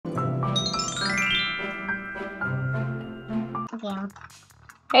game.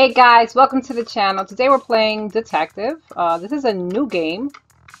 Hey guys, welcome to the channel. Today we're playing Detective. This is a new game.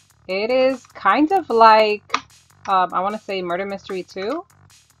 It is kind of like, I want to say Murder Mystery 2.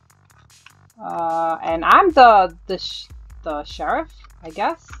 And I'm the sheriff, I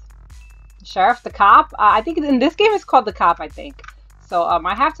guess. The sheriff, the cop. I think in this game it's called the cop, I think. So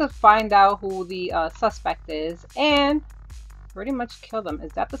I have to find out who the suspect is and pretty much kill them.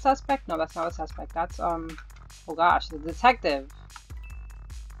 Is that the suspect? No, that's not a suspect. That's, oh gosh, the detective.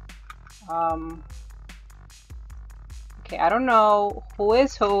 Okay, I don't know who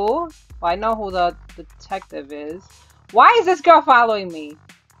is who. Well, I know who the detective is. Why is this girl following me?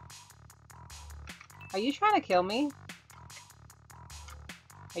 Are you trying to kill me?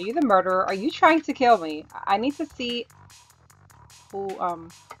 Are you the murderer? Are you trying to kill me? I need to see who,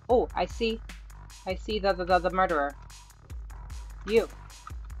 oh, I see the murderer. You.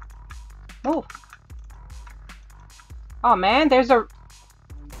 Move. Oh man, there's a...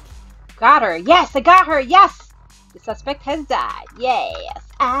 Got her. Yes, I got her. Yes! The suspect has died. Yes,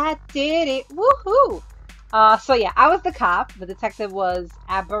 I did it. Woohoo! So yeah, I was the cop. The detective was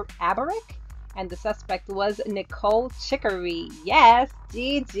Aberick, and the suspect was Nicole Chicory. Yes,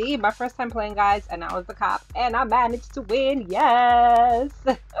 GG. My first time playing, guys, and I was the cop, and I managed to win. Yes!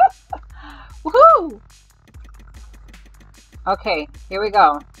 Woohoo! Okay, here we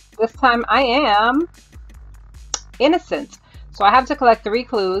go. This time I am innocent. So I have to collect 3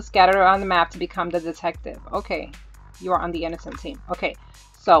 clues scattered around the map to become the detective. Okay, you are on the innocent team. Okay,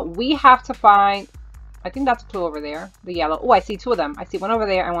 so we have to find, I think that's a clue over there, the yellow. Oh, I see 2 of them. I see one over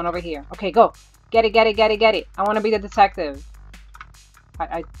there and one over here. Okay, go. Get it, get it, get it, get it. I want to be the detective.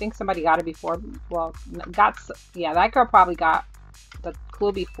 I think somebody got it before. Well, yeah, that girl probably got the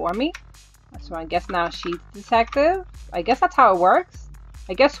clue before me. So I guess now she's the detective. I guess that's how it works.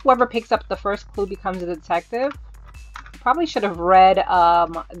 I guess whoever picks up the first clue becomes a detective. Probably should have read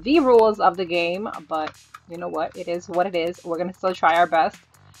the rules of the game, but you know what? It is what it is. We're gonna still try our best.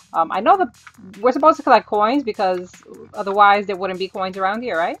 I know that we're supposed to collect coins because otherwise there wouldn't be coins around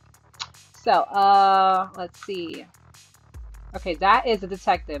here, right? So, let's see. Okay, that is the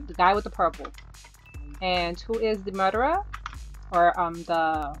detective, the guy with the purple. And who is the murderer? Or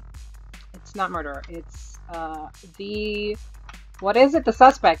it's not murderer. It's what is it? The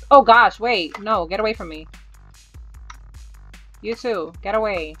suspect. Oh gosh, wait, no, get away from me. You too. Get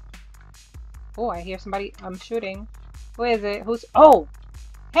away. Oh, I hear somebody shooting. Who is it? Who's... Oh!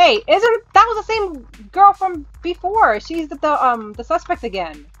 Hey, that was the same girl from before. She's the suspect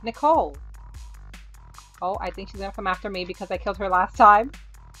again. Nicole. Oh, I think she's gonna come after me because I killed her last time.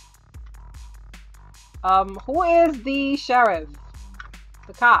 Who is the sheriff?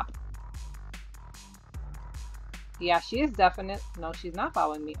 The cop. Yeah, she is definite. No, she's not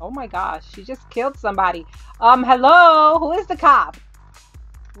following me. Oh my gosh, she just killed somebody. Hello? Who is the cop?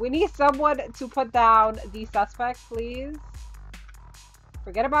 We need someone to put down the suspect, please.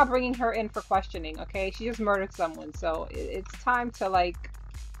 Forget about bringing her in for questioning, okay? She just murdered someone, so it's time to, like,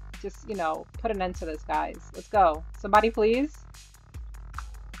 just, you know, put an end to this, guys. Let's go. Somebody, please.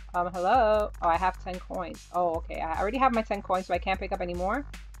 Hello? Oh, I have 10 coins. Oh, okay. I already have my 10 coins, so I can't pick up any more.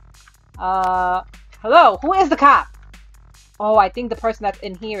 Hello? Who is the cop? Oh, I think the person that's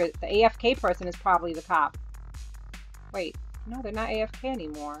in here, the AFK person, is probably the cop. Wait, no, they're not AFK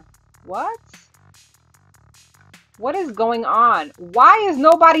anymore. What? What is going on? Why is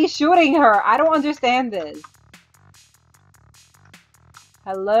nobody shooting her? I don't understand this.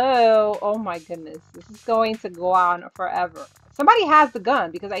 Hello? Oh my goodness. This is going to go on forever. Somebody has the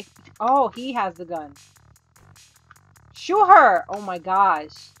gun because oh, he has the gun. Shoot her! Oh my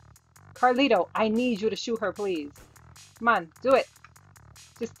gosh. Carlito, I need you to shoot her, please. Come on, do it.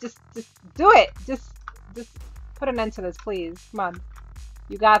 Just do it. Just put an end to this, please. Come on.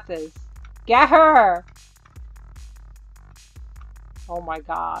 You got this. Get her. Oh my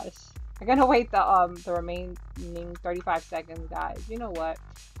gosh. I'm gonna wait the remaining 35 seconds, guys. You know what?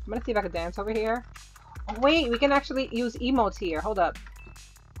 I'm gonna see if I can dance over here. Oh wait, we can actually use emotes here. Hold up.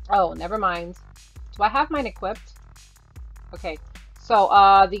 Oh, never mind. Do I have mine equipped? Okay. So,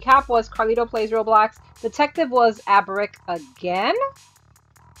 the cop was Carlito Plays Roblox. Detective was Aberick again.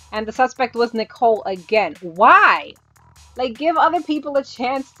 And the suspect was Nicole again. Why? Like, give other people a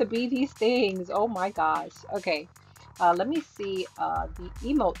chance to be these things. Oh my gosh. Okay. Let me see the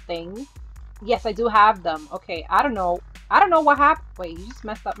emote thing. Yes, I do have them. Okay, I don't know. I don't know what happened. Wait, you just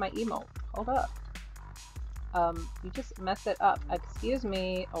messed up my emote. Hold up. You just messed it up. Excuse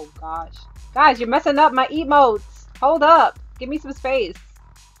me. Oh gosh. Guys, you're messing up my emotes. Hold up. Give me some space.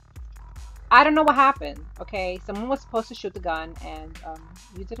 I don't know what happened. Okay, someone was supposed to shoot the gun and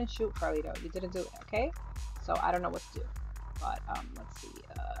you didn't shoot, Carlito. You didn't do it, okay? So I don't know what to do. But let's see.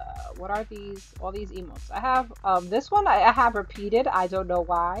 What are these? All these emotes. I have this one. I have repeated. I don't know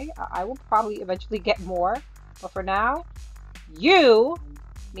why. I will probably eventually get more. But for now, you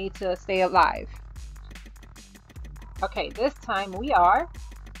need to stay alive. Okay, this time we are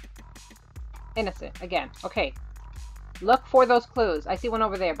innocent again. Okay, look for those clues. I see one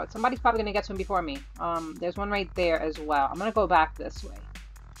over there, but somebody's probably gonna get to him before me. There's one right there as well. I'm gonna go back this way.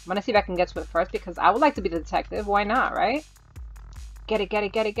 I'm gonna see if I can get to it first because I would like to be the detective. Why not, right? Get it, get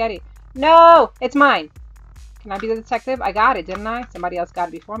it, get it, get it. No, it's mine. Can I be the detective? I got it, didn't I? Somebody else got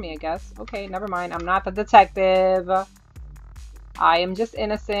it before me, I guess. Okay, never mind. I'm not the detective. I am just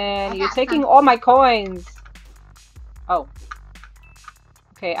innocent. You're taking all my coins. Oh.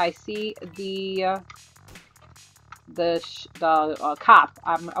 Okay, I see the cop.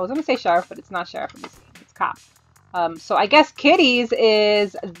 I was gonna say sheriff, but it's not sheriff in this game. It's cop. So I guess Kitty's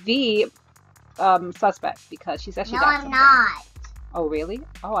is the suspect because she said she got something. No, I'm not. Oh, really?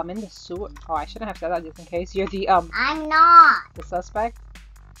 Oh, I'm in the sewer. Oh, I shouldn't have said that just in case. You're the I'm not the suspect.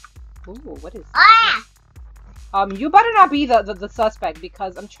 Ooh, what is that? You better not be the suspect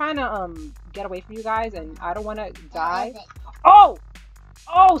because I'm trying to get away from you guys and I don't want to die. Oh!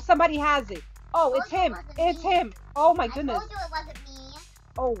 Oh, somebody has it. Oh, it's him. It's him. Oh my goodness. I told you it wasn't me.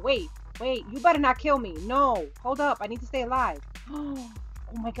 Oh, wait. Wait, you better not kill me. No. Hold up. I need to stay alive. Oh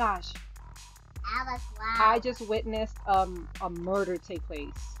my gosh. Alice, wow. I just witnessed a murder take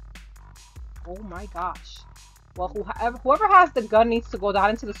place. Oh my gosh. Well, whoever has the gun needs to go down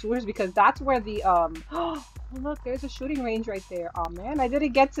into the sewers because that's where the oh, look, there's a shooting range right there. Oh man, I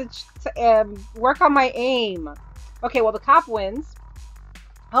didn't get to work on my aim. Okay, well the cop wins.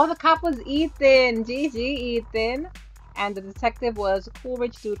 Oh, the cop was Ethan. GG, Ethan. And the detective was Cool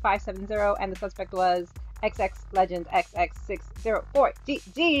Rich Dude 570, and the suspect was XX Legend XX604.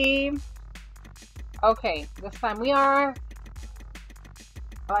 GG. Okay, this time we are.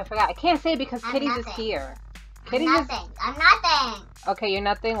 Oh, I forgot. I can't say it because Kitty's is here. Kitty's nothing. I'm nothing. Okay, you're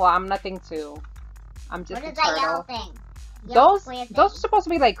nothing. Well, I'm nothing too. I'm just a turtle. What is that yellow thing? Those are supposed to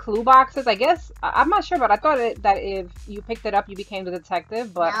be like clue boxes, I guess. I'm not sure, but I thought that if you picked it up, you became the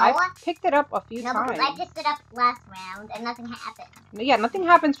detective. But no, I picked it up a few times. No, because I picked it up last round and nothing happened. Yeah, nothing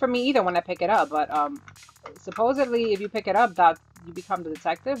happens for me either when I pick it up. But supposedly, if you pick it up, that you become the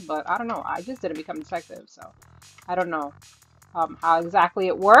detective. But I don't know. I just didn't become a detective, so I don't know how exactly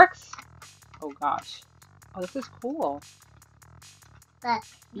it works. Oh gosh. Oh, this is cool. But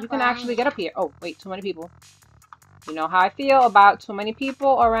you can actually get up here. Oh wait, too many people. You know how I feel about too many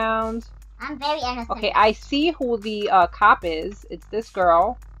people around. I'm very innocent. Okay, I see who the cop is. It's this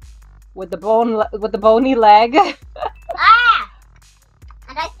girl with the bony leg. Ah!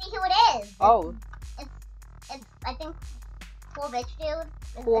 And I see who it is. Oh. It's I think Cool Rich Dude.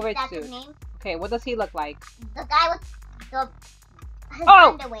 Cool Rich Dude. His name. Okay, what does he look like? The guy with his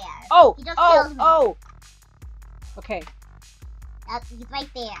underwear. Oh. He just kills me. Oh. Okay. He's right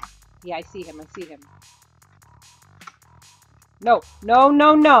there. Yeah, I see him. I see him. No, no,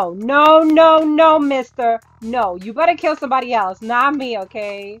 no, no, no, no, no, mister. No, you better kill somebody else, not me,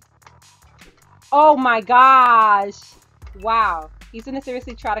 okay? Oh my gosh. Wow. He's gonna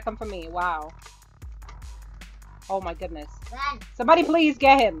seriously try to come for me. Wow. Oh my goodness. Run. Somebody please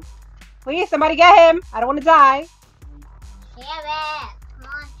get him. Please, somebody get him. I don't want to die. Sheriff. Come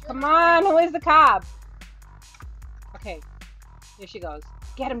on. Come on, who is the cop? Okay. Here she goes.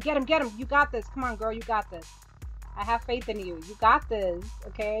 Get him, get him, get him. You got this. Come on, girl, you got this. I have faith in you. You got this,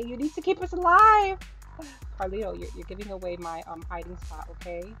 okay? You need to keep us alive. Carlito, you're giving away my hiding spot,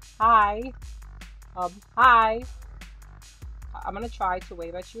 okay? Hi. Hi. I'm gonna try to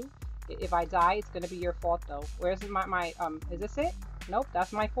wave at you. If I die, it's gonna be your fault though. Where's my is this it? Nope,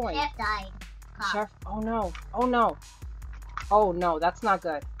 that's my coin. Sheriff died. Sheriff, oh no. Oh no. Oh no, that's not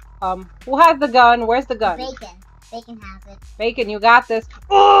good. Who has the gun? Where's the gun? Bacon. Bacon has it. Bacon, you got this.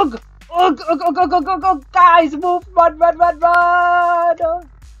 Ugh! Oh, go, guys, move, run.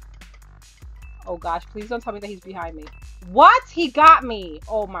 Oh gosh, please don't tell me that he's behind me. What? He got me.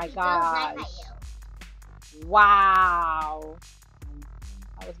 Oh my gosh. Wow.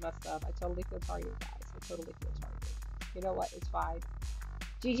 I was messed up. I totally feel targeted, guys. I totally feel targeted. You know what? It's fine.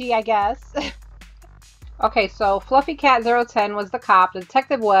 GG, I guess. Okay, so Fluffy Cat 010 was the cop. The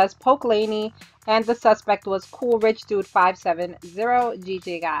detective was Poke Laney. And the suspect was Cool Rich Dude 570.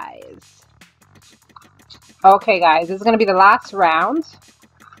 GG, guys. Okay, guys. This is going to be the last round.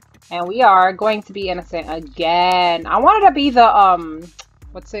 And we are going to be innocent again. I wanted to be the,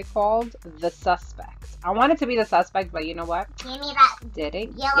 what's it called? The suspect. I wanted to be the suspect, but you know what? Give me that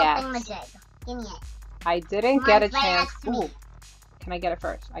didn't yellow thingamajig. Give me it. I didn't get a chance. Ooh. Can I get it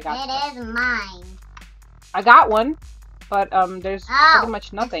first? I got it. It is mine. I got one. but there's Oh, pretty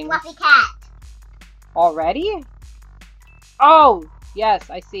much nothing. It's Fluffy Cat. Already? Oh,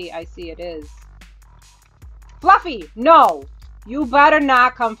 yes, I see it is. Fluffy, no! You better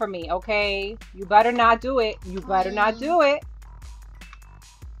not come for me, okay? You better not do it. You better not do it.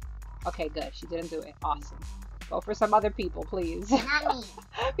 Okay, good. She didn't do it. Awesome. Go for some other people, please. Not me.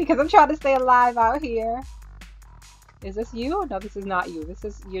 Because I'm trying to stay alive out here. Is this you? No, this is not you. This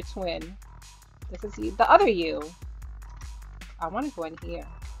is your twin. This is you, the other you. I want to go in here.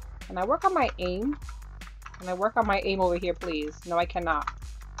 Can I work on my aim? Can I work on my aim over here, please? No, I cannot.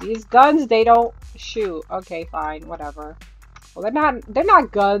 These guns, they don't shoot. Okay, fine, whatever. Well, they're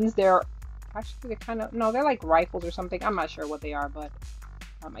not guns. They're actually they're kind of, no, they're like rifles or something. I'm not sure what they are, but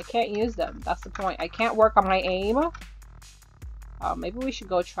I can't use them. That's the point. I can't work on my aim. Maybe we should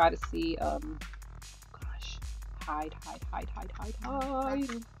go try to see. Gosh, hide.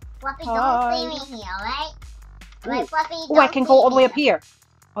 Fluffy, don't see me here, alright? Right, Fluffy, oh, I can go all the way up here.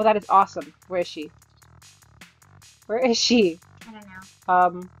 Oh, that is awesome. Where is she? Where is she? I don't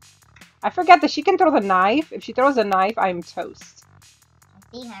know. I forget that she can throw the knife. If she throws a knife, I'm toast. I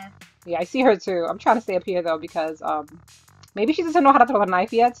see her. Yeah, I see her too. I'm trying to stay up here though because maybe she doesn't know how to throw a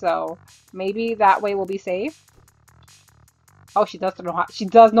knife yet, so maybe that way we'll be safe. Oh, she does know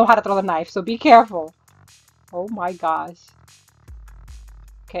how to throw the knife, so be careful. Oh my gosh.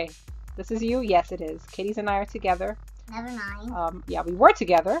 Okay, this is you? Yes, it is. Kitties and I are together. Never mind. Yeah, we were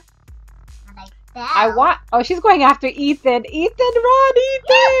together. And I fell. Oh, she's going after Ethan. Ethan, run,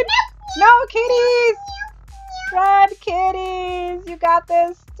 Ethan! No, kitties! Run, kitties! You got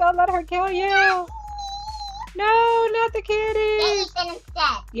this. Don't let her kill you. No, not the kitties. Get Ethan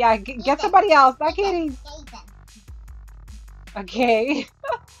instead. Yeah, get somebody else, not kitties. Get Ethan. Okay.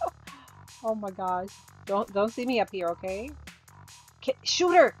 Oh my gosh. Don't see me up here, okay?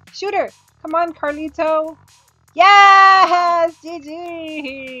 Shoot her! Shoot her! Come on, Carlito. Yes!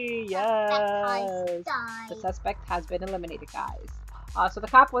 GG! Yes! The suspect has been eliminated, guys. So the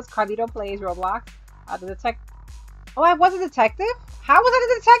cop was Carlito Plays Roblox. The detective... Oh, I was a detective? How was I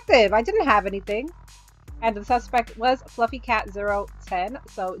a detective? I didn't have anything. And the suspect was Fluffy Cat 010.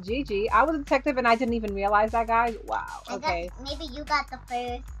 So GG. I was a detective and I didn't even realize that, guys. Wow. Okay. Maybe you got the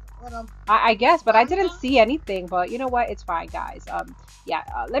first little... I guess, but I didn't see anything. But you know what? It's fine, guys. Yeah.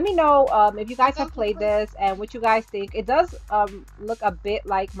 Let me know if you guys have played this and what you guys think. It does look a bit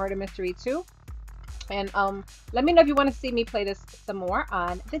like Murder Mystery 2. And let me know if you want to see me play this some more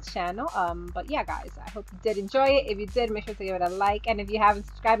on the channel. But yeah, guys, I hope you did enjoy it. If you did, make sure to give it a like. And if you haven't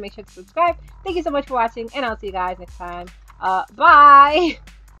subscribed, make sure to subscribe. Thank you so much for watching, and I'll see you guys next time. Bye!